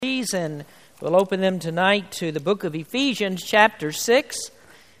please, and we'll open them tonight to the book of Ephesians chapter 6.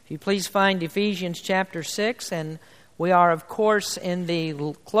 If you please find Ephesians chapter 6, and we are, of course, in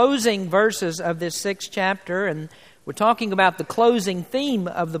the closing verses of this 6th chapter, and we're talking about the closing theme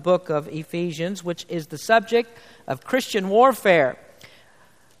of the book of Ephesians, which is the subject of Christian warfare.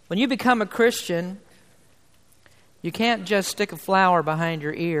 When you become a Christian, you can't just stick a flower behind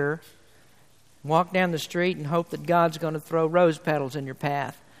your ear, walk down the street and hope that God's going to throw rose petals in your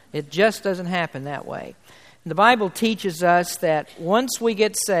path. It just doesn't happen that way. The Bible teaches us that once we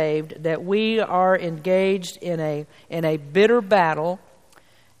get saved, that we are engaged in a bitter battle,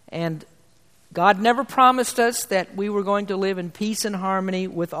 and God never promised us that we were going to live in peace and harmony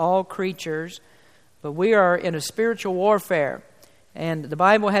with all creatures, but we are in a spiritual warfare. And the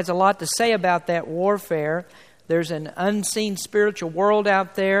Bible has a lot to say about that warfare. There's an unseen spiritual world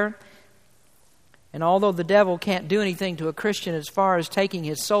out there, and although the devil can't do anything to a Christian as far as taking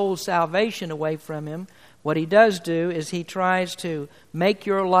his soul's salvation away from him, what he does do is he tries to make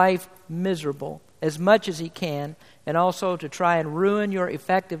your life miserable as much as he can, and also to try and ruin your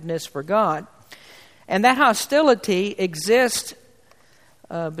effectiveness for God. And that hostility exists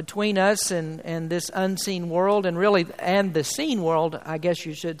between us and this unseen world, and the seen world, I guess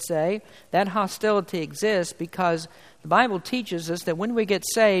you should say. That hostility exists because the Bible teaches us that when we get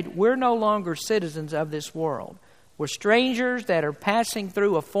saved, we're no longer citizens of this world. We're strangers that are passing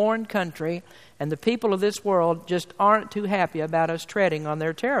through a foreign country, and the people of this world just aren't too happy about us treading on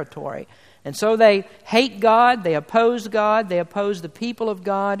their territory. And so they hate God, they oppose the people of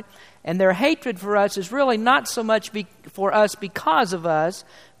God, and their hatred for us is really not so much for us because of us,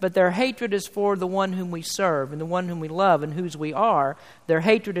 but their hatred is for the one whom we serve and the one whom we love and whose we are. Their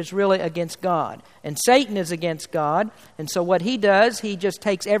hatred is really against God. And Satan is against God, and so what he does, he just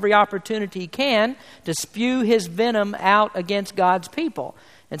takes every opportunity he can to spew his venom out against God's people.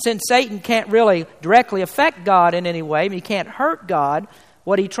 And since Satan can't really directly affect God in any way, he can't hurt God,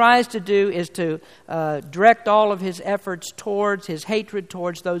 what he tries to do is to direct all of his efforts towards his hatred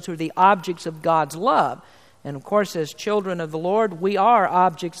towards those who are the objects of God's love. And of course, as children of the Lord, we are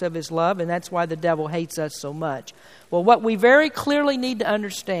objects of his love, and that's why the devil hates us so much. Well, what we very clearly need to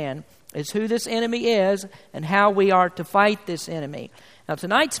understand is who this enemy is and how we are to fight this enemy. Now,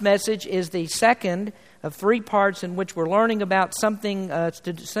 tonight's message is the second of 3 parts in which we're learning about things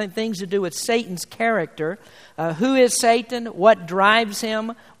to do with Satan's character. Who is Satan? What drives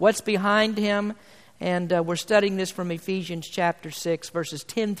him? What's behind him? And we're studying this from Ephesians chapter 6, verses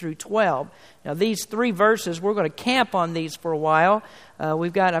 10 through 12. Now, these 3 verses, we're going to camp on these for a while.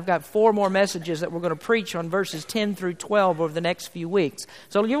 I've got 4 more messages that we're going to preach on verses 10 through 12 over the next few weeks.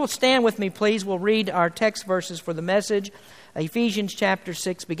 So you will stand with me, please. We'll read our text verses for the message. Ephesians chapter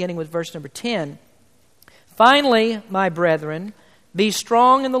 6, beginning with verse number 10. Finally, my brethren, be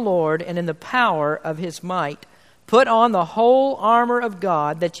strong in the Lord and in the power of his might. Put on the whole armor of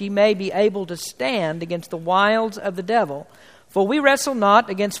God, that ye may be able to stand against the wiles of the devil. For we wrestle not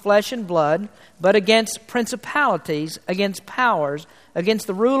against flesh and blood, but against principalities, against powers, against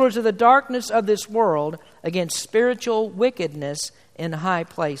the rulers of the darkness of this world, against spiritual wickedness in high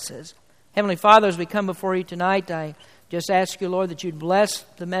places. Heavenly Father, as we come before you tonight, I just ask you, Lord, that you'd bless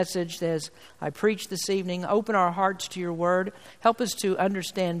the message as I preach this evening. Open our hearts to your word. Help us to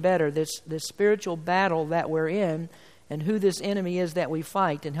understand better this spiritual battle that we're in and who this enemy is that we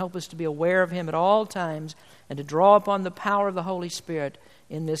fight. And help us to be aware of him at all times and to draw upon the power of the Holy Spirit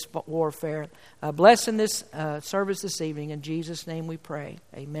in this warfare. Bless in this service this evening. In Jesus' name we pray.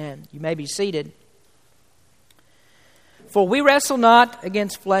 Amen. You may be seated. For we wrestle not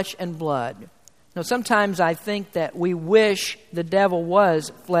against flesh and blood. Now, sometimes I think that we wish the devil was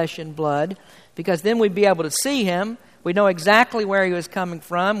flesh and blood, because then we'd be able to see him. We'd know exactly where he was coming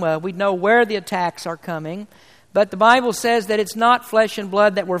from. We'd know where the attacks are coming. But the Bible says that it's not flesh and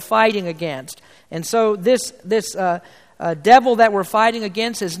blood that we're fighting against. And so this devil that we're fighting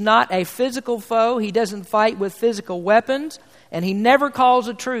against is not a physical foe. He doesn't fight with physical weapons. And he never calls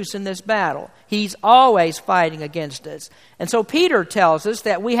a truce in this battle. He's always fighting against us. And so Peter tells us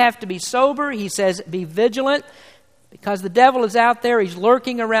that we have to be sober. He says, be vigilant, because the devil is out there. He's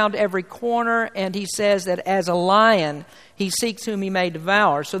lurking around every corner. And he says that as a lion, he seeks whom he may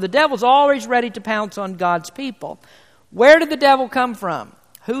devour. So the devil's always ready to pounce on God's people. Where did the devil come from?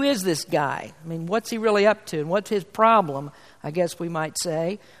 Who is this guy? I mean, what's he really up to? And what's his problem, I guess we might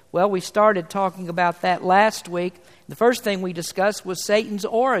say? Well, we started talking about that last week. The first thing we discussed was Satan's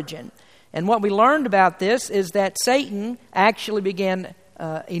origin. And what we learned about this is that Satan actually began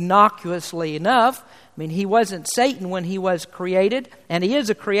innocuously enough. I mean, he wasn't Satan when he was created, and he is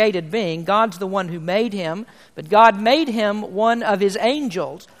a created being. God's the one who made him, but God made him one of his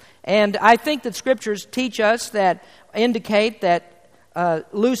angels. And I think that Scriptures teach us that, indicate that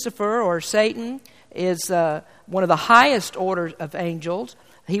Lucifer, or Satan, is one of the highest orders of angels.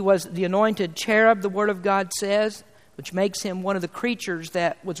 He was the anointed cherub, the Word of God says, which makes him one of the creatures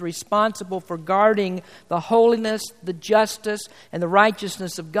that was responsible for guarding the holiness, the justice, and the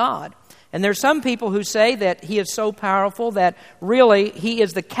righteousness of God. And there are some people who say that he is so powerful that really he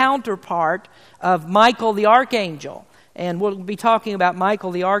is the counterpart of Michael the archangel. And we'll be talking about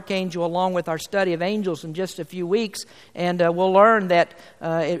Michael the archangel along with our study of angels in just a few weeks. And we'll learn that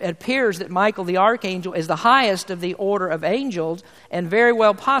it appears that Michael the archangel is the highest of the order of angels and very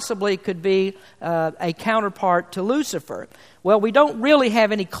well possibly could be a counterpart to Lucifer. Well, we don't really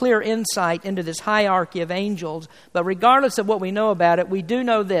have any clear insight into this hierarchy of angels, but regardless of what we know about it, we do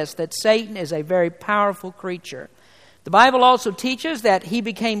know this, that Satan is a very powerful creature. The Bible also teaches that he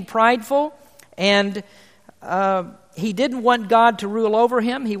became prideful and he didn't want God to rule over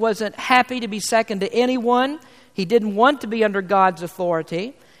him. He wasn't happy to be second to anyone. He didn't want to be under God's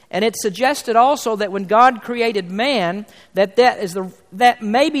authority. And it suggested also that when God created man, that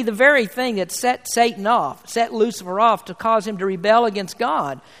may be the very thing that set Satan off, set Lucifer off to cause him to rebel against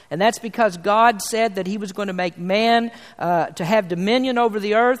God. And that's because God said that he was going to make man to have dominion over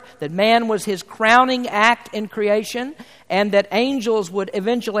the earth, that man was his crowning act in creation, and that angels would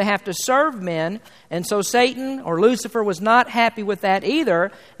eventually have to serve men. And so Satan, or Lucifer, was not happy with that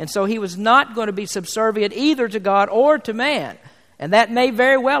either, and so he was not going to be subservient either to God or to man. And that may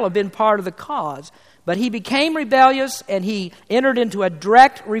very well have been part of the cause. But he became rebellious and he entered into a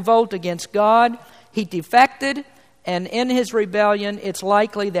direct revolt against God. He defected, and in his rebellion, it's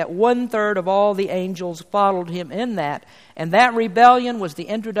likely that 1/3 of all the angels followed him in that. And that rebellion was the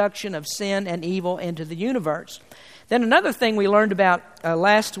introduction of sin and evil into the universe. Then another thing we learned about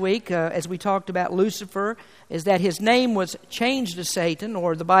last week as we talked about Lucifer is that his name was changed to Satan,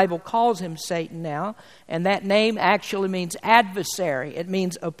 or the Bible calls him Satan now, and that name actually means adversary. It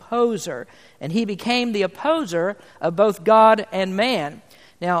means opposer, and he became the opposer of both God and man.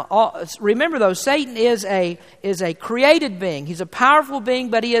 Now, remember though, Satan is a created being. He's a powerful being,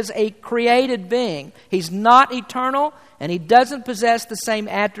 but he is a created being. He's not eternal, and he doesn't possess the same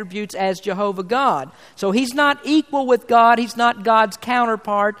attributes as Jehovah God. So he's not equal with God. He's not God's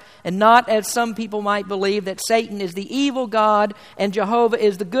counterpart, and not, as some people might believe, that Satan is the evil God and Jehovah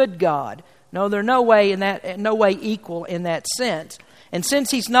is the good God. No, they're no way equal in that sense. And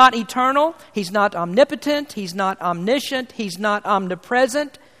since he's not eternal, he's not omnipotent, he's not omniscient, he's not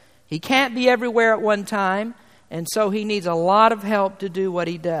omnipresent, he can't be everywhere at one time, and so he needs a lot of help to do what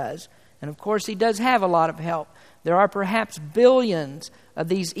he does. And of course, he does have a lot of help. There are perhaps billions of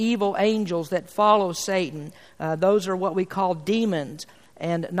these evil angels that follow Satan. Those are what we call demons.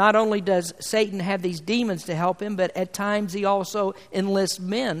 And not only does Satan have these demons to help him, but at times he also enlists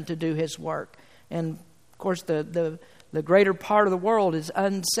men to do his work. And of course, the greater part of the world is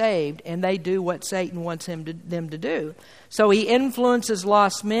unsaved, and they do what Satan wants them to do. So he influences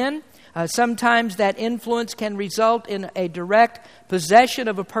lost men. Sometimes that influence can result in a direct possession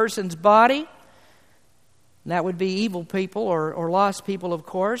of a person's body. That would be evil people or lost people, of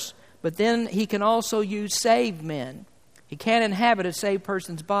course. But then he can also use saved men. He can't inhabit a saved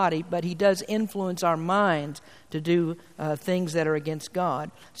person's body, but he does influence our minds to do things that are against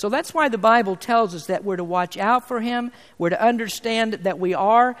God. So that's why the Bible tells us that we're to watch out for him. We're to understand that we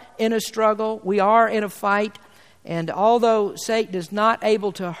are in a struggle. We are in a fight. And although Satan is not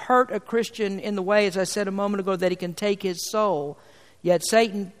able to hurt a Christian in the way, as I said a moment ago, that he can take his soul, yet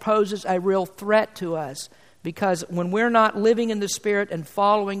Satan poses a real threat to us. Because when we're not living in the Spirit and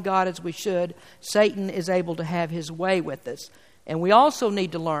following God as we should, Satan is able to have his way with us. And we also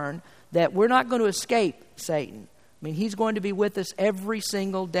need to learn that we're not going to escape Satan. I mean, he's going to be with us every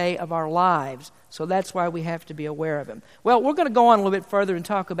single day of our lives. So that's why we have to be aware of him. Well, we're going to go on a little bit further and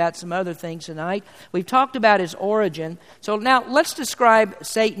talk about some other things tonight. We've talked about his origin. So now let's describe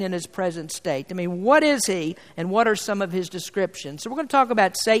Satan in his present state. I mean, what is he and what are some of his descriptions? So we're going to talk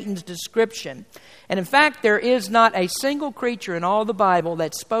about Satan's description. And in fact, there is not a single creature in all the Bible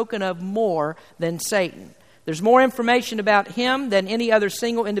that's spoken of more than Satan. There's more information about him than any other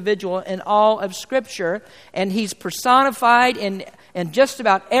single individual in all of Scripture, and he's personified in just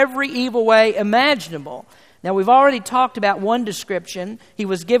about every evil way imaginable. Now, we've already talked about one description. He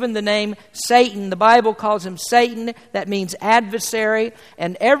was given the name Satan. The Bible calls him Satan. That means adversary.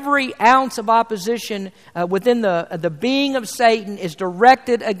 And every ounce of opposition within the being of Satan is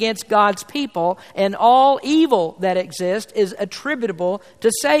directed against God's people, and all evil that exists is attributable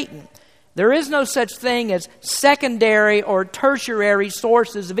to Satan. There is no such thing as secondary or tertiary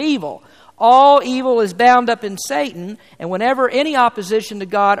sources of evil. All evil is bound up in Satan, and whenever any opposition to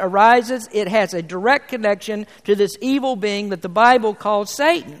God arises, it has a direct connection to this evil being that the Bible calls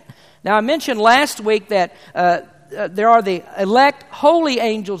Satan. Now, I mentioned last week that there are the elect holy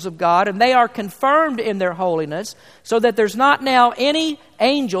angels of God, and they are confirmed in their holiness, so that there's not now any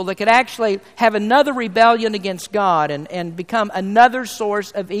angel that could actually have another rebellion against God and become another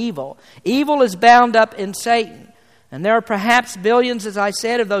source of evil. Evil is bound up in Satan. And there are perhaps billions, as I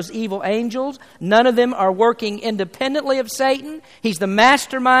said, of those evil angels. None of them are working independently of Satan. He's the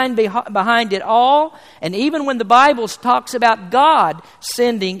mastermind behind it all. And even when the Bible talks about God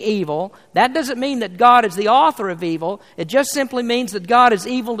sending evil, that doesn't mean that God is the author of evil. It just simply means that God is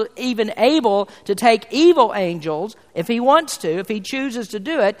even able to take evil angels if He wants to. If He chooses to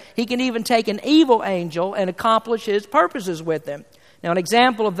do it, He can even take an evil angel and accomplish His purposes with them. Now, an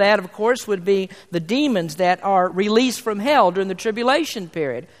example of that, of course, would be the demons that are released from hell during the tribulation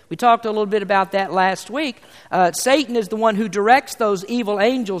period. We talked a little bit about that last week. Satan is the one who directs those evil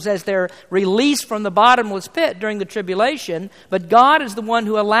angels as they're released from the bottomless pit during the tribulation, but God is the one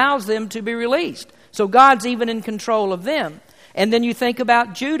who allows them to be released. So God's even in control of them. And then you think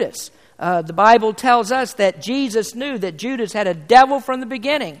about Judas. The Bible tells us that Jesus knew that Judas had a devil from the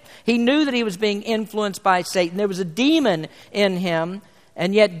beginning. He knew that he was being influenced by Satan. There was a demon in him,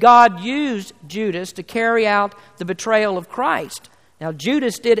 and yet God used Judas to carry out the betrayal of Christ. Now,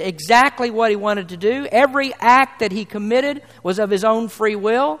 Judas did exactly what he wanted to do. Every act that he committed was of his own free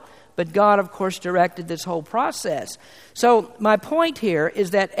will, but God, of course, directed this whole process. So my point here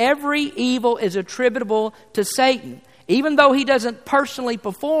is that every evil is attributable to Satan. Even though he doesn't personally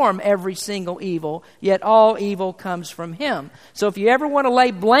perform every single evil, yet all evil comes from him. So if you ever want to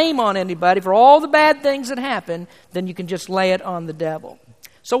lay blame on anybody for all the bad things that happen, then you can just lay it on the devil.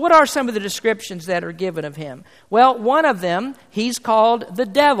 So what are some of the descriptions that are given of him? Well, one of them, he's called the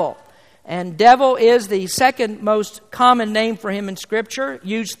devil. And devil is the second most common name for him in Scripture,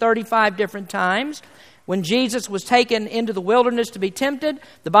 used 35 different times. When Jesus was taken into the wilderness to be tempted,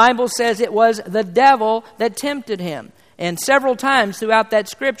 the Bible says it was the devil that tempted him. And several times throughout that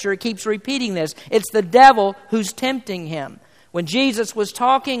Scripture, it keeps repeating this. It's the devil who's tempting him. When Jesus was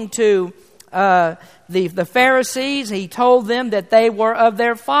talking to the Pharisees, he told them that they were of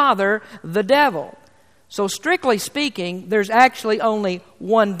their father, the devil. So strictly speaking, there's actually only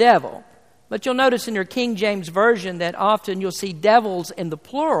one devil. But you'll notice in your King James Version that often you'll see devils in the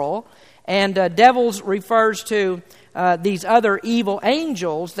plural. And devils refers to these other evil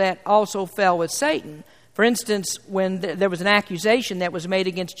angels that also fell with Satan. For instance, when there was an accusation that was made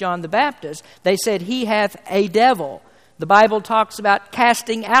against John the Baptist, they said, "He hath a devil." The Bible talks about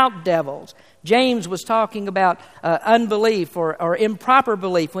casting out devils. James was talking about unbelief or improper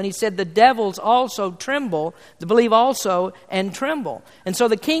belief when he said the devils also tremble, to believe also and tremble. And so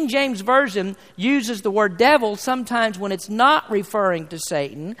the King James Version uses the word devil sometimes when it's not referring to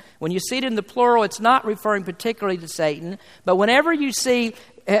Satan. When you see it in the plural, it's not referring particularly to Satan. But whenever you see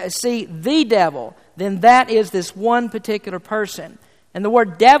the devil, then that is this one particular person. And the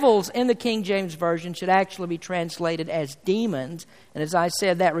word devils in the King James Version should actually be translated as demons. And as I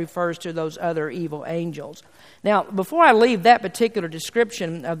said, that refers to those other evil angels. Now, before I leave that particular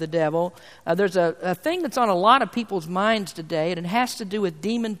description of the devil, there's a thing that's on a lot of people's minds today, and it has to do with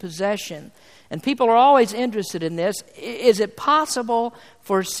demon possession. And people are always interested in this. Is it possible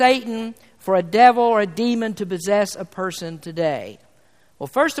for Satan, for a devil or a demon to possess a person today? Well,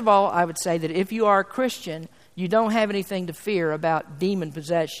 first of all, I would say that if you are a Christian, you don't have anything to fear about demon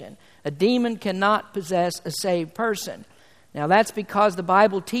possession. A demon cannot possess a saved person. Now, that's because the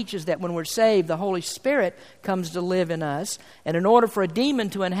Bible teaches that when we're saved, the Holy Spirit comes to live in us. And in order for a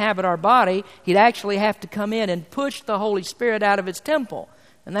demon to inhabit our body, he'd actually have to come in and push the Holy Spirit out of its temple.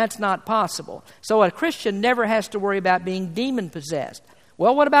 And that's not possible. So a Christian never has to worry about being demon possessed.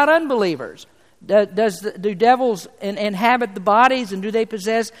 Well, what about unbelievers? Do devils inhabit the bodies, and do they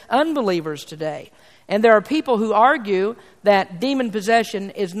possess unbelievers today? And there are people who argue that demon possession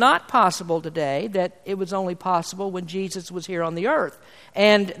is not possible today, that it was only possible when Jesus was here on the earth,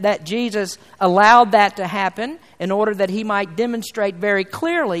 and that Jesus allowed that to happen in order that he might demonstrate very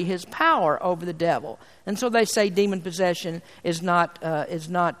clearly his power over the devil. And so they say demon possession is not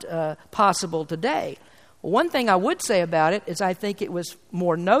possible today. One thing I would say about it is I think it was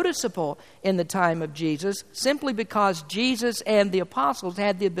more noticeable in the time of Jesus simply because Jesus and the apostles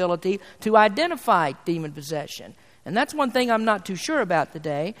had the ability to identify demon possession. And that's one thing I'm not too sure about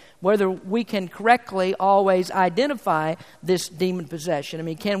today, whether we can correctly always identify this demon possession. I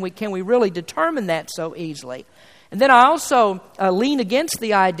mean, can we really determine that so easily? And then I also lean against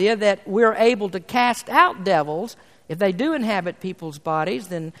the idea that we're able to cast out devils if they do inhabit people's bodies,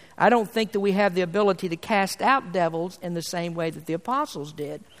 then I don't think that we have the ability to cast out devils in the same way that the apostles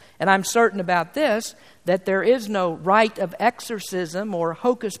did. And I'm certain about this, that there is no rite of exorcism or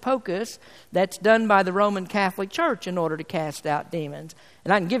hocus pocus that's done by the Roman Catholic Church in order to cast out demons.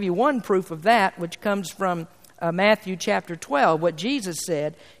 And I can give you one proof of that, which comes from Matthew chapter 12, what Jesus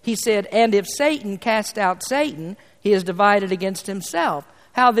said. He said, "And if Satan cast out Satan, he is divided against himself.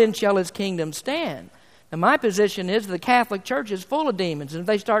 How then shall his kingdom stand?" Now, my position is the Catholic Church is full of demons, and if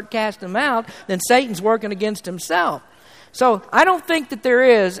they start casting them out, then Satan's working against himself. So I don't think that there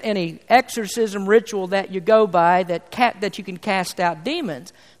is any exorcism ritual that you go by that you can cast out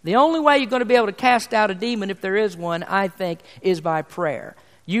demons. The only way you're going to be able to cast out a demon, if there is one, I think, is by prayer.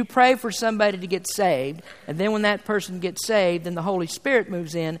 You pray for somebody to get saved, and then when that person gets saved, then the Holy Spirit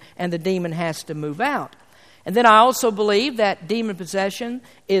moves in and the demon has to move out. And then I also believe that demon possession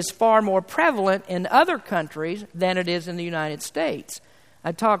is far more prevalent in other countries than it is in the United States.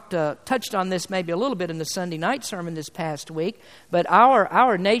 I touched on this maybe a little bit in the Sunday night sermon this past week, but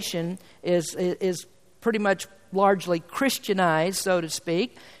our nation is pretty much largely Christianized, so to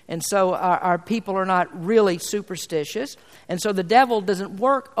speak, and so our people are not really superstitious, and so the devil doesn't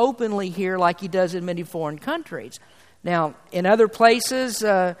work openly here like he does in many foreign countries. Now, in other places,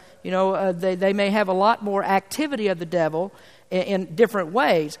 they may have a lot more activity of the devil in different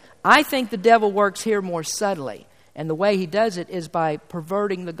ways. I think the devil works here more subtly. And the way he does it is by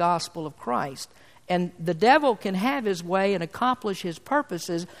perverting the gospel of Christ. And the devil can have his way and accomplish his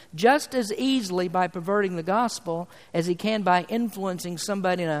purposes just as easily by perverting the gospel as he can by influencing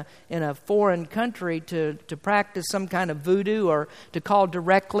somebody in a foreign country to practice some kind of voodoo or to call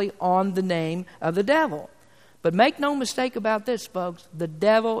directly on the name of the devil. But make no mistake about this, folks. The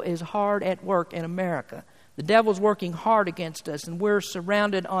devil is hard at work in America. The devil's working hard against us, and we're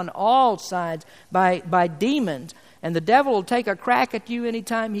surrounded on all sides by demons. And the devil will take a crack at you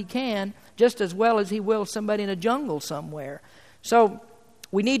anytime he can, just as well as he will somebody in a jungle somewhere. So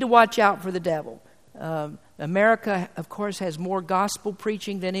we need to watch out for the devil. America, of course, has more gospel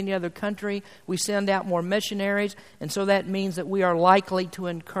preaching than any other country. We send out more missionaries, and so that means that we are likely to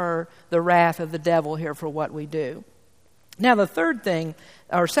incur the wrath of the devil here for what we do. Now, the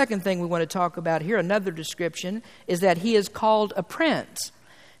second thing we want to talk about here, another description, is that he is called a prince.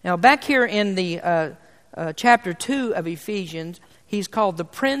 Now, back here in the chapter 2 of Ephesians, he's called the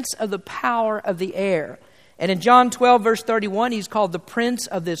prince of the power of the air. And in John 12, verse 31, he's called the prince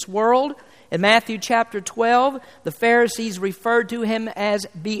of this world. In Matthew chapter 12, the Pharisees referred to him as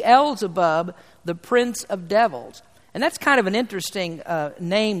Beelzebub, the prince of devils. And that's kind of an interesting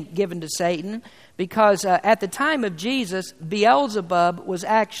name given to Satan, because at the time of Jesus, Beelzebub was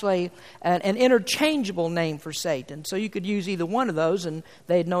actually an interchangeable name for Satan. So you could use either one of those and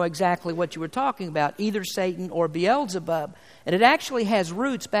they'd know exactly what you were talking about, either Satan or Beelzebub. And it actually has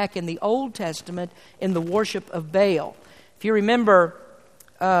roots back in the Old Testament in the worship of Baal. If you remember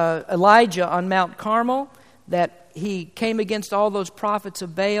Elijah on Mount Carmel, that he came against all those prophets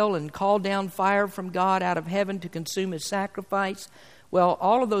of Baal and called down fire from God out of heaven to consume his sacrifice. Well,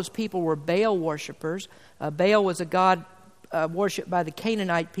 all of those people were Baal worshipers. Baal was a god worshipped by the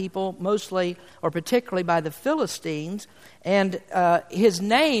Canaanite people, mostly or particularly by the Philistines. And his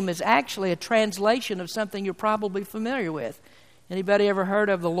name is actually a translation of something you're probably familiar with. Anybody ever heard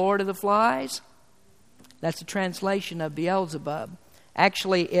of the Lord of the Flies? That's a translation of Beelzebub.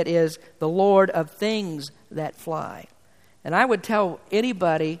 Actually, it is the Lord of things that fly. And I would tell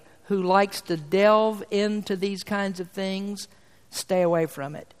anybody who likes to delve into these kinds of things, stay away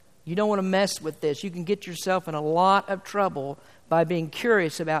from it. You don't want to mess with this. You can get yourself in a lot of trouble by being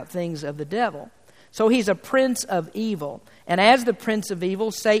curious about things of the devil. So he's a prince of evil. And as the prince of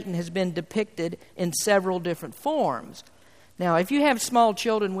evil, Satan has been depicted in several different forms. Now, if you have small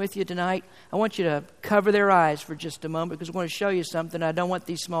children with you tonight, I want you to cover their eyes for just a moment because I want to show you something I don't want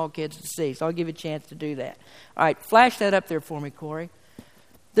these small kids to see. So I'll give you a chance to do that. All right, flash that up there for me, Corey.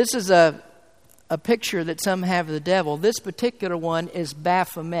 This is a picture that some have of the devil. This particular one is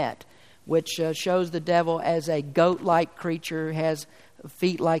Baphomet, which shows the devil as a goat-like creature, has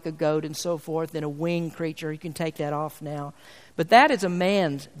feet like a goat and so forth, and a winged creature. You can take that off now. But that is a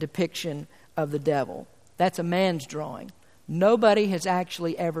man's depiction of the devil. That's a man's drawing. Nobody has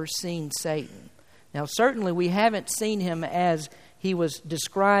actually ever seen Satan. Now, certainly we haven't seen him as he was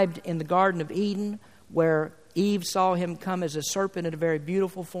described in the Garden of Eden, where Eve saw him come as a serpent in a very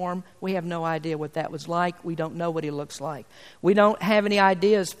beautiful form. We have no idea what that was like. We don't know what he looks like. We don't have any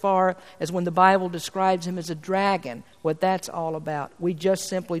idea as far as when the Bible describes him as a dragon, what that's all about. We just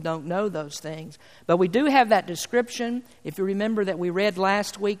simply don't know those things. But we do have that description. If you remember that we read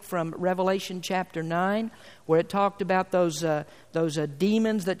last week from Revelation chapter 9, where it talked about those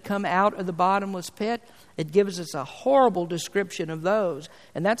demons that come out of the bottomless pit. It gives us a horrible description of those.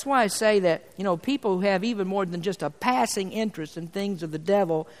 And that's why I say that, people who have even more than just a passing interest in things of the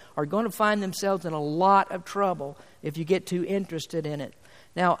devil are going to find themselves in a lot of trouble if you get too interested in it.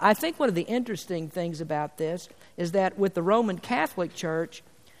 Now, I think one of the interesting things about this is that with the Roman Catholic Church,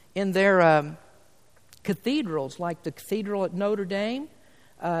 in their cathedrals, like the cathedral at Notre Dame,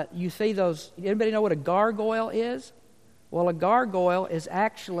 you see those. Anybody know what a gargoyle is? Well, a gargoyle is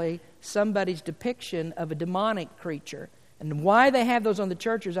actually somebody's depiction of a demonic creature. And why they have those on the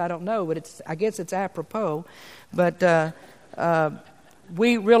churches, I don't know, but I guess it's apropos. But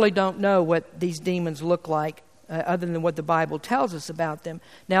we really don't know what these demons look like other than what the Bible tells us about them.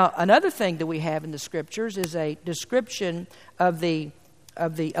 Now, another thing that we have in the Scriptures is a description of the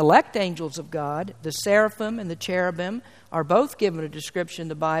elect angels of God. The seraphim and the cherubim are both given a description in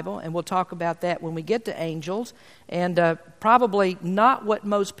the Bible, and we'll talk about that when we get to angels, and probably not what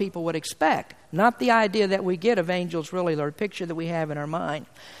most people would expect, not the idea that we get of angels really, or a picture that we have in our mind.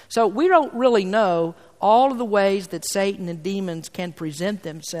 So we don't really know all of the ways that Satan and demons can present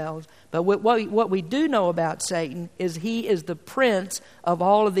themselves, but what we do know about Satan is he is the prince of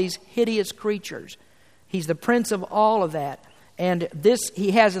all of these hideous creatures. He's the prince of all of that. And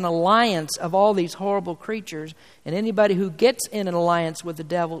he has an alliance of all these horrible creatures, and anybody who gets in an alliance with the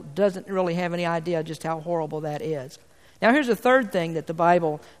devil doesn't really have any idea just how horrible that is. Now, here's a third thing that the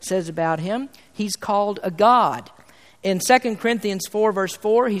Bible says about him. He's called a god. In 2 Corinthians 4, verse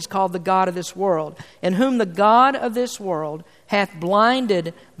 4, he's called the god of this world, in whom the god of this world hath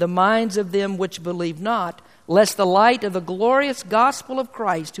blinded the minds of them which believe not, lest the light of the glorious gospel of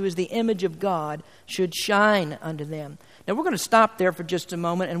Christ, who is the image of God, should shine unto them. Now, we're going to stop there for just a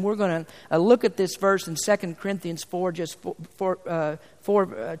moment, and we're going to look at this verse in 2 Corinthians 4,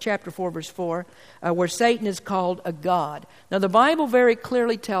 chapter 4, verse 4, where Satan is called a god. Now, the Bible very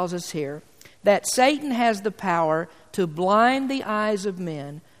clearly tells us here that Satan has the power to blind the eyes of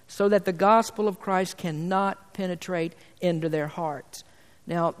men so that the gospel of Christ cannot penetrate into their hearts.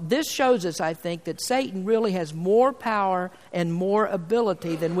 Now, this shows us, I think, that Satan really has more power and more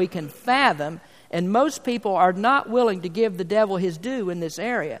ability than we can fathom. And most people are not willing to give the devil his due in this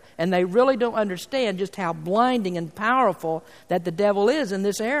area. And they really don't understand just how blinding and powerful that the devil is in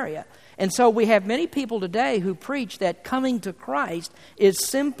this area. And so we have many people today who preach that coming to Christ is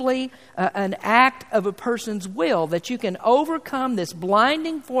simply an act of a person's will, that you can overcome this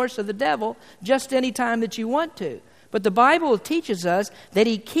blinding force of the devil just any time that you want to. But the Bible teaches us that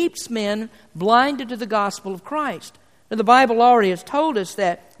he keeps men blinded to the gospel of Christ. Now, the Bible already has told us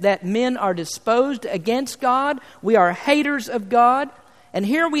that men are disposed against God. We are haters of God. And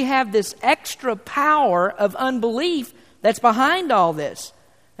here we have this extra power of unbelief that's behind all this.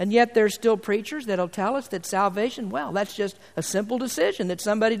 And yet there's still preachers that'll tell us that salvation, well, that's just a simple decision that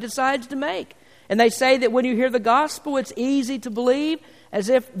somebody decides to make. And they say that when you hear the gospel, it's easy to believe, as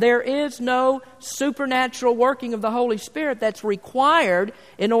if there is no supernatural working of the Holy Spirit that's required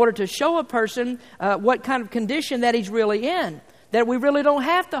in order to show a person what kind of condition that he's really in. That we really don't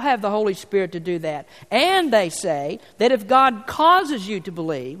have to have the Holy Spirit to do that. And they say that if God causes you to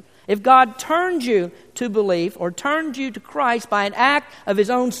believe, if God turns you to belief or turns you to Christ by an act of his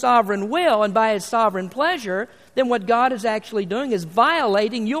own sovereign will and by his sovereign pleasure, then what God is actually doing is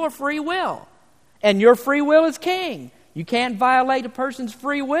violating your free will. And your free will is king. You can't violate a person's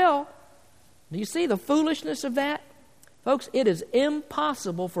free will. Do you see the foolishness of that? Folks, it is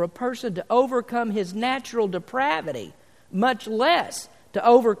impossible for a person to overcome his natural depravity, much less to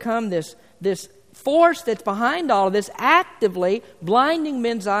overcome this force that's behind all of this, actively blinding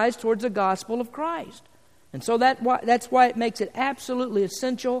men's eyes towards the gospel of Christ. And so that's why it makes it absolutely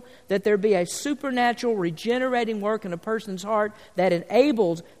essential that there be a supernatural regenerating work in a person's heart that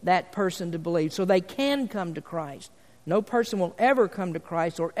enables that person to believe so they can come to Christ. No person will ever come to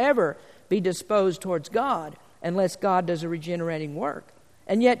Christ or ever be disposed towards God unless God does a regenerating work.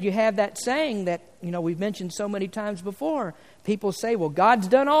 And yet you have that saying that, we've mentioned so many times before. People say, well, God's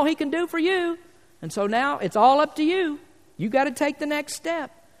done all he can do for you. And so now it's all up to you. You got to take the next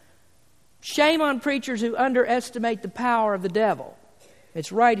step. Shame on preachers who underestimate the power of the devil.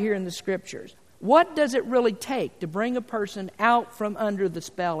 It's right here in the Scriptures. What does it really take to bring a person out from under the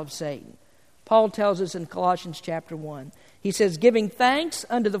spell of Satan? Paul tells us in Colossians chapter 1. He says, giving thanks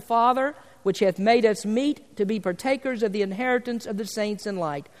unto the Father, which hath made us meet to be partakers of the inheritance of the saints in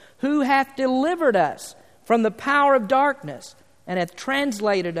light, who hath delivered us from the power of darkness and hath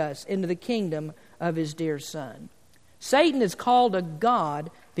translated us into the kingdom of his dear Son. Satan is called a god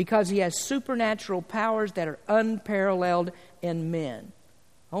because he has supernatural powers that are unparalleled in men.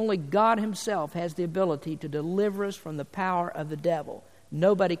 Only God himself has the ability to deliver us from the power of the devil.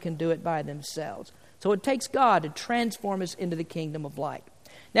 Nobody can do it by themselves. So it takes God to transform us into the kingdom of light.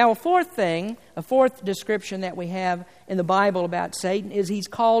 Now, a fourth description that we have in the Bible about Satan is he's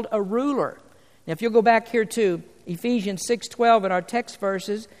called a ruler. Now, if you'll go back here to Ephesians 6:12 in our text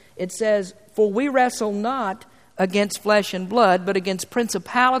verses, it says, "For we wrestle not against flesh and blood, but against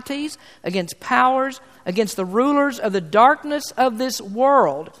principalities, against powers, against the rulers of the darkness of this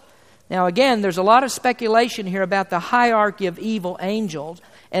world." Now, again, there's a lot of speculation here about the hierarchy of evil angels,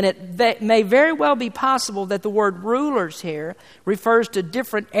 and it may very well be possible that the word rulers here refers to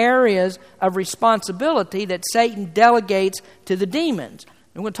different areas of responsibility that Satan delegates to the demons.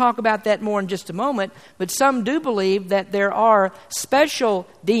 And we'll talk about that more in just a moment, but some do believe that there are special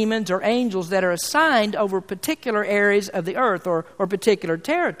demons or angels that are assigned over particular areas of the earth or particular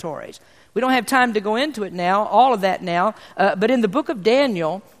territories. We don't have time to go into it now, all of that now, but in the book of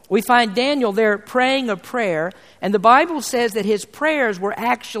Daniel, we find Daniel there praying a prayer, and the Bible says that his prayers were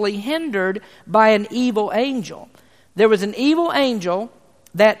actually hindered by an evil angel. There was an evil angel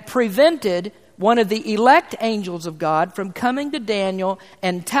that prevented one of the elect angels of God from coming to Daniel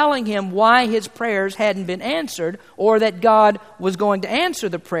and telling him why his prayers hadn't been answered or that God was going to answer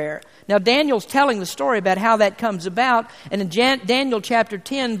the prayer. Now, Daniel's telling the story about how that comes about, and in Daniel chapter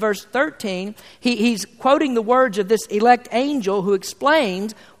 10, verse 13, he's quoting the words of this elect angel who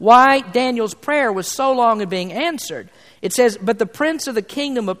explains why Daniel's prayer was so long in being answered. It says, "But the prince of the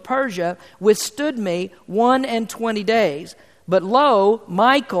kingdom of Persia withstood me 21 days. But lo,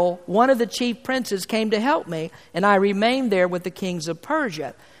 Michael, one of the chief princes, came to help me, and I remained there with the kings of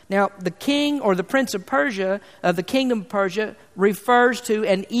Persia." Now, the king or the prince of Persia, of the kingdom of Persia, refers to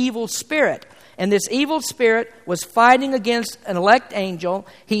an evil spirit. And this evil spirit was fighting against an elect angel.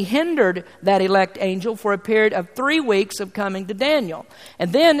 He hindered that elect angel for a period of 3 weeks of coming to Daniel.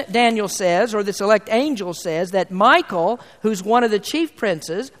 And then Daniel says, or this elect angel says, that Michael, who's one of the chief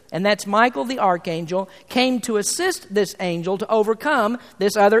princes, and that's Michael the archangel, came to assist this angel to overcome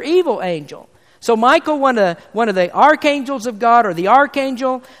this other evil angel. So Michael, one of the archangels of God, or the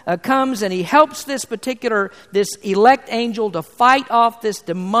archangel, comes and he helps this elect angel to fight off this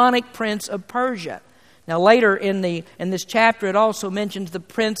demonic prince of Persia. Now later in this chapter, it also mentions the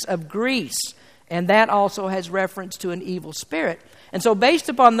prince of Greece, and that also has reference to an evil spirit. And so based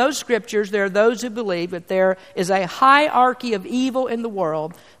upon those scriptures, there are those who believe that there is a hierarchy of evil in the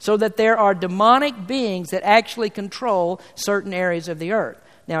world, so that there are demonic beings that actually control certain areas of the earth.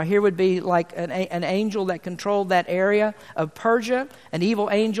 Now, here would be like an angel that controlled that area of Persia, an evil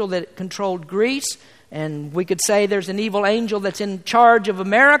angel that controlled Greece, and we could say there's an evil angel that's in charge of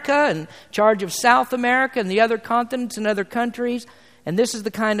America and charge of South America and the other continents and other countries. And this is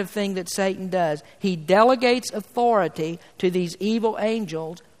the kind of thing that Satan does. He delegates authority to these evil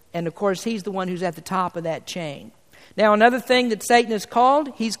angels, and of course, he's the one who's at the top of that chain. Now, another thing that Satan is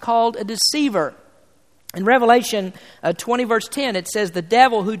called, he's called a deceiver. In Revelation 20 verse 10, it says, "The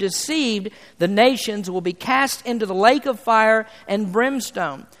devil who deceived the nations will be cast into the lake of fire and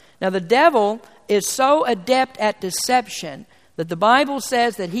brimstone." Now the devil is so adept at deception that the Bible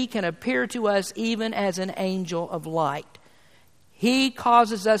says that he can appear to us even as an angel of light. He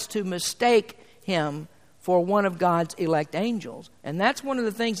causes us to mistake him for one of God's elect angels. And that's one of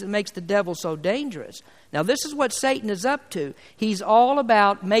the things that makes the devil so dangerous. Now, this is what Satan is up to. He's all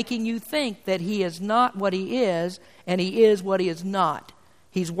about making you think that he is not what he is, and he is what he is not.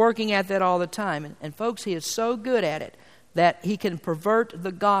 He's working at that all the time. And folks, he is so good at it that he can pervert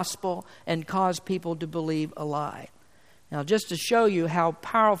the gospel and cause people to believe a lie. Now, just to show you how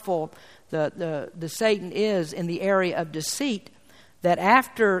powerful the Satan is in the area of deceit, that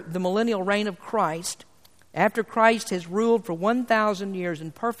after the millennial reign of Christ, after Christ has ruled for 1,000 years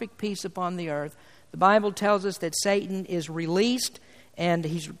in perfect peace upon the earth, the Bible tells us that Satan is released, and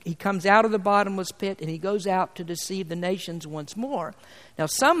he comes out of the bottomless pit, and he goes out to deceive the nations once more. Now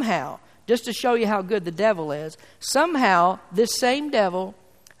somehow, just to show you how good the devil is, somehow this same devil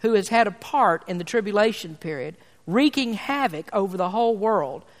who has had a part in the tribulation period, wreaking havoc over the whole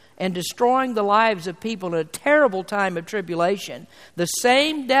world and destroying the lives of people in a terrible time of tribulation, the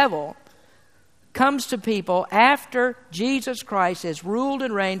same devil comes to people after Jesus Christ has ruled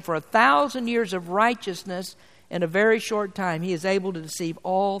and reigned for 1,000 years of righteousness. In a very short time, he is able to deceive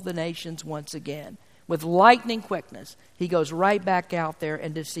all the nations once again. With lightning quickness, he goes right back out there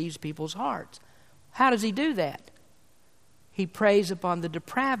and deceives people's hearts. How does he do that? He preys upon the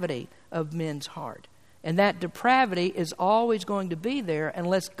depravity of men's heart. And that depravity is always going to be there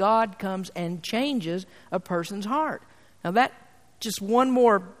unless God comes and changes a person's heart. Now that, just one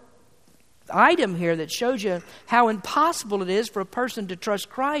more item here that shows you how impossible it is for a person to trust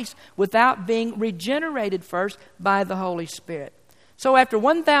Christ without being regenerated first by the Holy Spirit. So after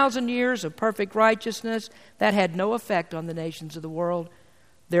 1,000 years of perfect righteousness, that had no effect on the nations of the world.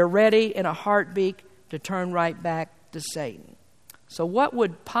 They're ready in a heartbeat to turn right back to Satan. So what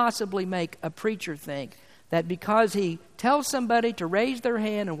would possibly make a preacher think that because he tells somebody to raise their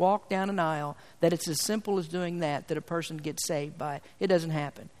hand and walk down an aisle, that it's as simple as doing that a person gets saved by it? It doesn't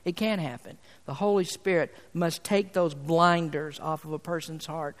happen. It can't happen. The Holy Spirit must take those blinders off of a person's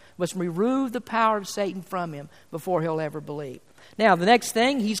heart, must remove the power of Satan from him before he'll ever believe. Now, the next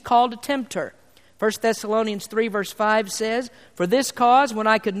thing, he's called a tempter. 1 Thessalonians 3 verse 5 says, "For this cause, when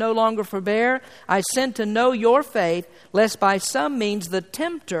I could no longer forbear, I sent to know your faith, lest by some means the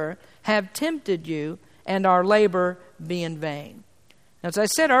tempter have tempted you, and our labor be in vain." Now, as I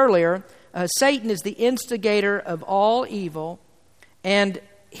said earlier, Satan is the instigator of all evil, and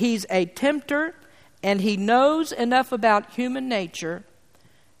he's a tempter, and he knows enough about human nature,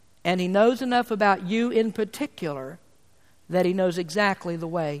 and he knows enough about you in particular, that he knows exactly the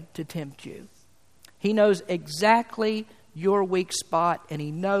way to tempt you. He knows exactly your weak spot, and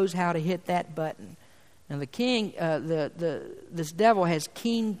he knows how to hit that button. And this devil has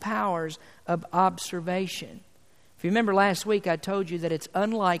keen powers of observation. If you remember last week, I told you that it's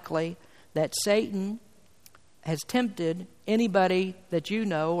unlikely that Satan has tempted anybody that you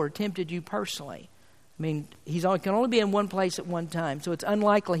know or tempted you personally. I mean, he can only be in one place at one time, so it's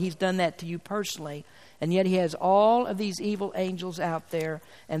unlikely he's done that to you personally. And yet he has all of these evil angels out there,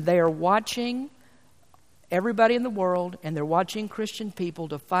 and they are watching everybody in the world, and they're watching Christian people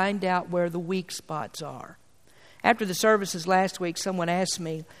to find out where the weak spots are. After the services last week, someone asked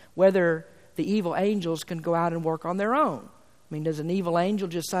me whether the evil angels can go out and work on their own. I mean, does an evil angel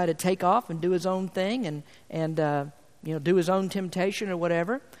just decide to take off and do his own thing and do his own temptation or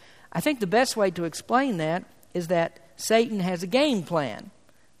whatever? I think the best way to explain that is that Satan has a game plan.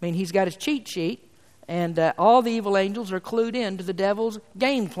 I mean, he's got his cheat sheet, and all the evil angels are clued in to the devil's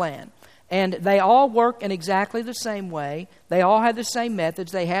game plan. And they all work in exactly the same way. They all have the same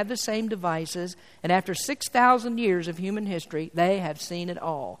methods. They have the same devices. And after 6,000 years of human history, they have seen it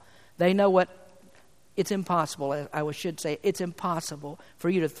all. They know it's impossible, I should say, it's impossible for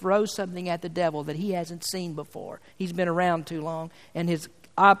you to throw something at the devil that he hasn't seen before. He's been around too long, and his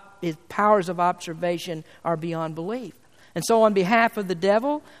powers of observation are beyond belief. And so on behalf of the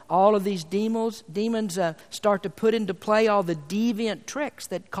devil, all of these demons start to put into play all the deviant tricks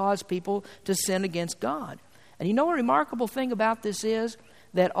that cause people to sin against God. And you know a remarkable thing about this is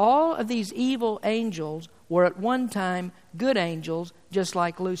that all of these evil angels were at one time good angels, just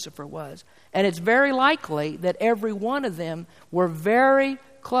like Lucifer was. And it's very likely that every one of them were very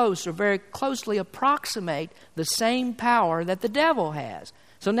close or very closely approximate the same power that the devil has.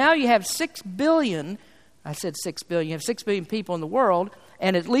 So now you have 6 billion... I said 6 billion. You have 6 billion people in the world,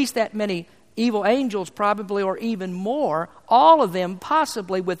 and at least that many evil angels probably, or even more, all of them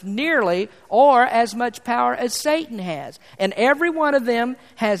possibly with nearly or as much power as Satan has. And every one of them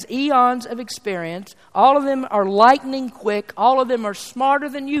has eons of experience. All of them are lightning quick. All of them are smarter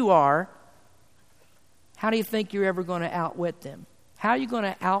than you are. How do you think you're ever going to outwit them? How are you going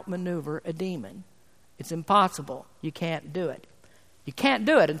to outmaneuver a demon? It's impossible. You can't do it. You can't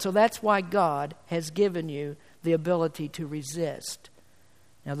do it, and so that's why God has given you the ability to resist.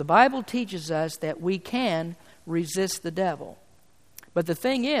 Now, the Bible teaches us that we can resist the devil. But the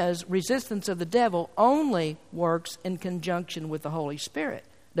thing is, resistance of the devil only works in conjunction with the Holy Spirit.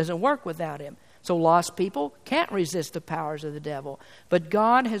 It doesn't work without him. So lost people can't resist the powers of the devil. But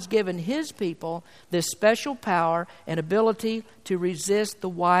God has given his people this special power and ability to resist the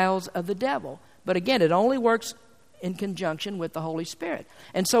wiles of the devil. But again, it only works in conjunction with the Holy Spirit.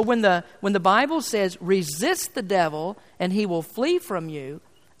 And so when the Bible says resist the devil and he will flee from you,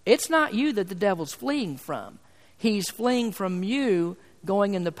 it's not you that the devil's fleeing from. He's fleeing from you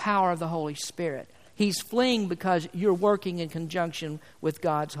going in the power of the Holy Spirit. He's fleeing because you're working in conjunction with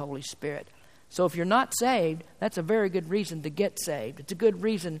God's Holy Spirit. So if you're not saved, that's a very good reason to get saved. It's a good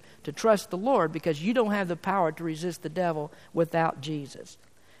reason to trust the Lord because you don't have the power to resist the devil without Jesus.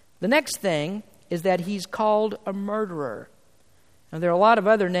 The next thing is that he's called a murderer. Now, there are a lot of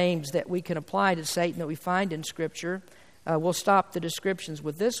other names that we can apply to Satan that we find in Scripture. We'll stop the descriptions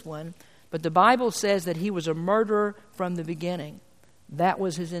with this one. But the Bible says that he was a murderer from the beginning. That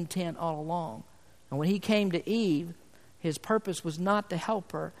was his intent all along. And when he came to Eve, his purpose was not to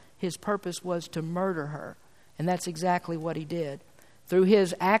help her. His purpose was to murder her. And that's exactly what he did. Through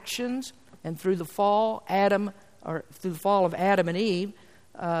his actions and through the fall of Adam and Eve,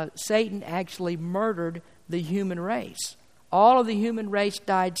 Satan actually murdered the human race. All of the human race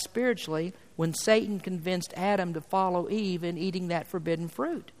died spiritually when Satan convinced Adam to follow Eve in eating that forbidden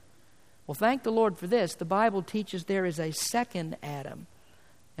fruit. Well, thank the Lord for this. The Bible teaches there is a second Adam.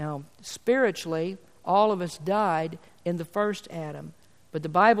 Now, spiritually, all of us died in the first Adam. But the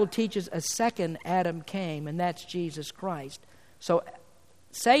Bible teaches a second Adam came, and that's Jesus Christ. So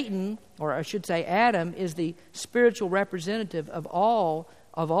Satan, or I should say Adam, is the spiritual representative of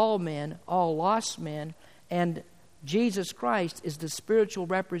all men, all lost men, and Jesus Christ is the spiritual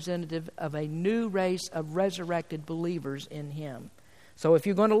representative of a new race of resurrected believers in Him. So if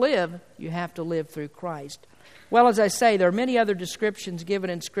you're going to live, you have to live through Christ. Well, as I say, there are many other descriptions given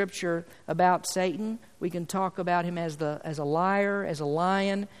in Scripture about Satan. We can talk about him as a liar, as a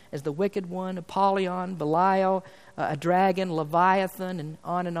lion, as the wicked one, Apollyon, Belial, a dragon, Leviathan, and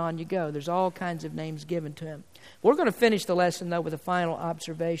on you go. There's all kinds of names given to him. We're going to finish the lesson, though, with a final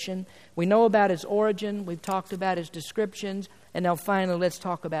observation. We know about his origin. We've talked about his descriptions. And now finally, let's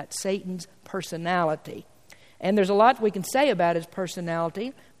talk about Satan's personality. And there's a lot we can say about his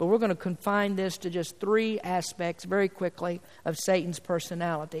personality, but we're going to confine this to just three aspects very quickly of Satan's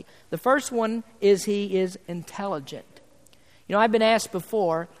personality. The first one is he is intelligent. You know, I've been asked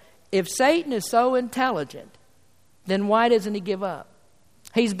before, if Satan is so intelligent, then why doesn't he give up?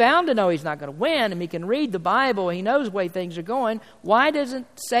 He's bound to know he's not going to win, and he can read the Bible, he knows the way things are going. Why doesn't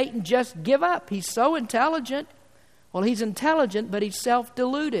Satan just give up? He's so intelligent. Well, he's intelligent, but he's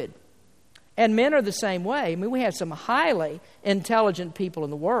self-deluded. And men are the same way. I mean, we have some highly intelligent people in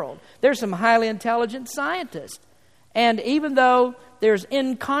the world. There's some highly intelligent scientists. And even though there's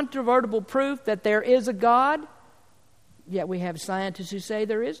incontrovertible proof that there is a God, yet we have scientists who say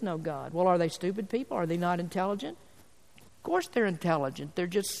there is no God. Well, are they stupid people? Are they not intelligent? Of course they're intelligent. They're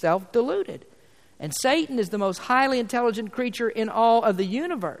just self-deluded. And Satan is the most highly intelligent creature in all of the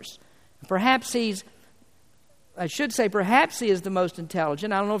universe. Perhaps he is the most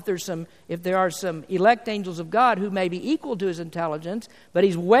intelligent. I don't know if there are some elect angels of God who may be equal to his intelligence, but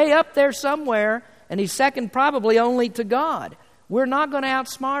he's way up there somewhere, and he's second probably only to God. We're not going to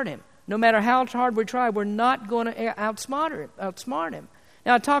outsmart him. No matter how hard we try, we're not going to outsmart him.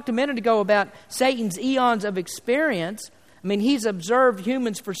 Now, I talked a minute ago about Satan's eons of experience. I mean, he's observed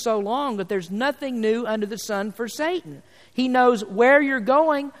humans for so long that there's nothing new under the sun for Satan. He knows where you're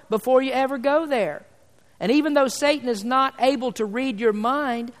going before you ever go there. And even though Satan is not able to read your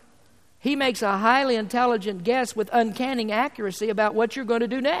mind, he makes a highly intelligent guess with uncanny accuracy about what you're going to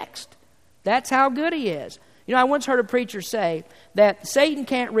do next. That's how good he is. You know, I once heard a preacher say that Satan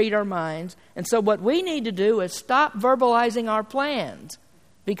can't read our minds, and so what we need to do is stop verbalizing our plans,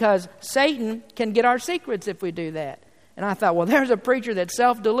 because Satan can get our secrets if we do that. And I thought, well, there's a preacher that's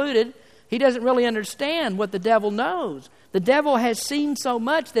self-deluded. He doesn't really understand what the devil knows. The devil has seen so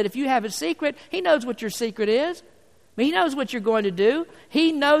much that if you have a secret, he knows what your secret is. I mean, he knows what you're going to do.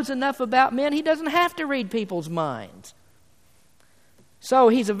 He knows enough about men. He doesn't have to read people's minds. So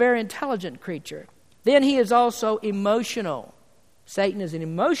he's a very intelligent creature. Then he is also emotional. Satan is an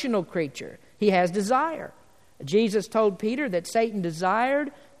emotional creature. He has desire. Jesus told Peter that Satan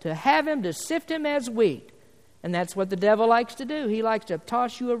desired to have him to sift him as wheat. And that's what the devil likes to do. He likes to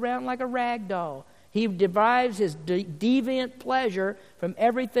toss you around like a rag doll. He derives his deviant pleasure from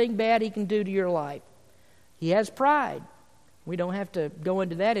everything bad he can do to your life. He has pride. We don't have to go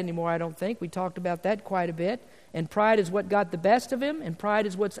into that anymore, I don't think. We talked about that quite a bit. And pride is what got the best of him, and pride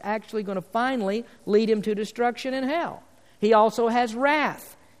is what's actually going to finally lead him to destruction in hell. He also has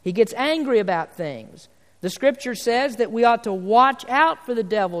wrath. He gets angry about things. The Scripture says that we ought to watch out for the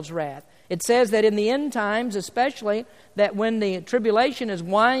devil's wrath. It says that in the end times, especially, that when the tribulation is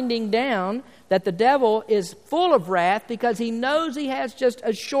winding down, that the devil is full of wrath because he knows he has just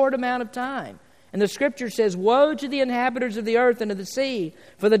a short amount of time. And the Scripture says, "Woe to the inhabitants of the earth and of the sea,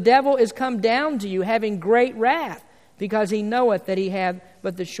 for the devil is come down to you, having great wrath, because he knoweth that he hath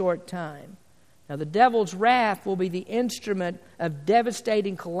but the short time." Now, the devil's wrath will be the instrument of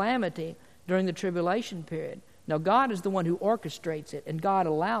devastating calamity during the tribulation period. Now, God is the one who orchestrates it, and God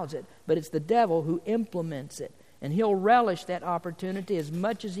allows it, but it's the devil who implements it. And he'll relish that opportunity as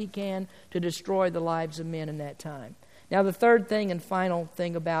much as he can to destroy the lives of men in that time. Now, the third thing and final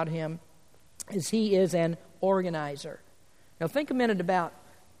thing about him is he is an organizer. Now, think a minute about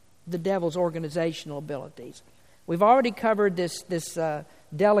the devil's organizational abilities. We've already covered this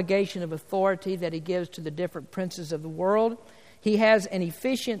delegation of authority that he gives to the different princes of the world. He has an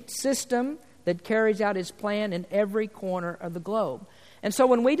efficient system that carries out his plan in every corner of the globe. And so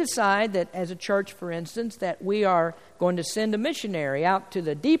when we decide that as a church, for instance, that we are going to send a missionary out to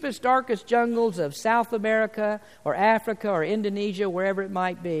the deepest, darkest jungles of South America or Africa or Indonesia, wherever it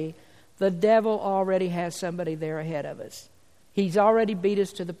might be, the devil already has somebody there ahead of us. He's already beat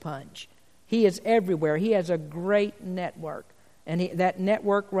us to the punch. He is everywhere. He has a great network. And that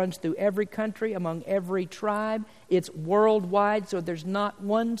network runs through every country, among every tribe. It's worldwide, so there's not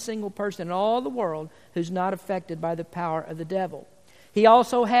one single person in all the world who's not affected by the power of the devil. He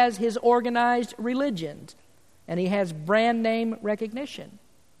also has his organized religions, and he has brand name recognition.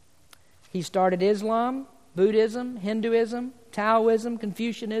 He started Islam, Buddhism, Hinduism, Taoism,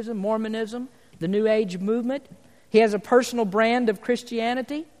 Confucianism, Mormonism, the New Age movement. He has a personal brand of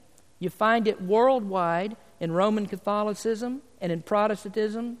Christianity. You find it worldwide in Roman Catholicism and in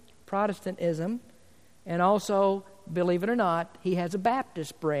Protestantism, and also, believe it or not, he has a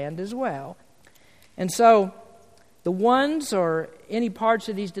Baptist brand as well. And so, the ones or any parts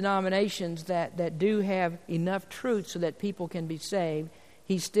of these denominations that do have enough truth so that people can be saved,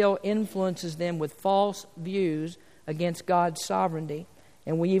 he still influences them with false views against God's sovereignty.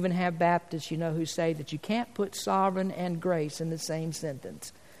 And we even have Baptists, who say that you can't put sovereign and grace in the same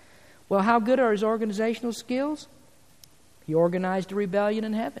sentence. Well, how good are his organizational skills? He organized a rebellion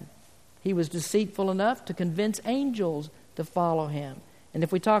in heaven. He was deceitful enough to convince angels to follow him. And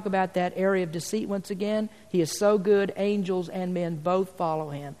if we talk about that area of deceit once again, he is so good, angels and men both follow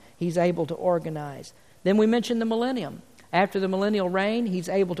him. He's able to organize. Then we mentioned the millennium. After the millennial reign, he's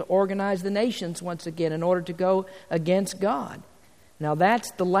able to organize the nations once again in order to go against God. Now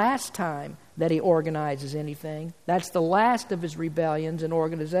that's the last time that he organizes anything. That's the last of his rebellions and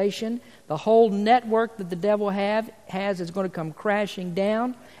organization. The whole network that the devil has is going to come crashing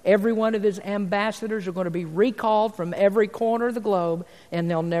down. Every one of his ambassadors are going to be recalled from every corner of the globe, and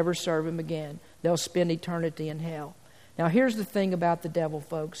they'll never serve him again. They'll spend eternity in hell. Now here's the thing about the devil,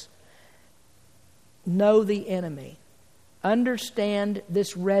 folks. Know the enemy. Understand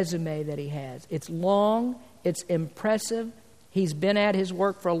this resume that he has. It's long, it's impressive. He's been at his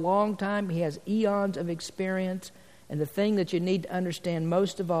work for a long time. He has eons of experience. And the thing that you need to understand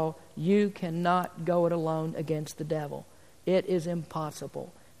most of all, you cannot go it alone against the devil. It is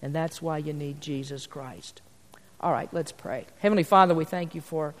impossible. And that's why you need Jesus Christ. All right, let's pray. Heavenly Father, we thank you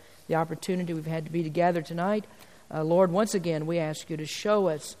for the opportunity we've had to be together tonight. Lord, once again, we ask you to show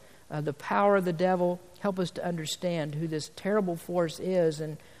us the power of the devil. Help us to understand who this terrible force is.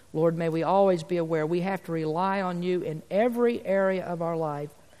 And Lord, may we always be aware we have to rely on you in every area of our life.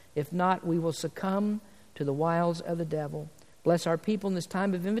 If not, we will succumb to the wiles of the devil. Bless our people in this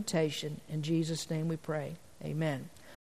time of invitation. In Jesus' name we pray. Amen.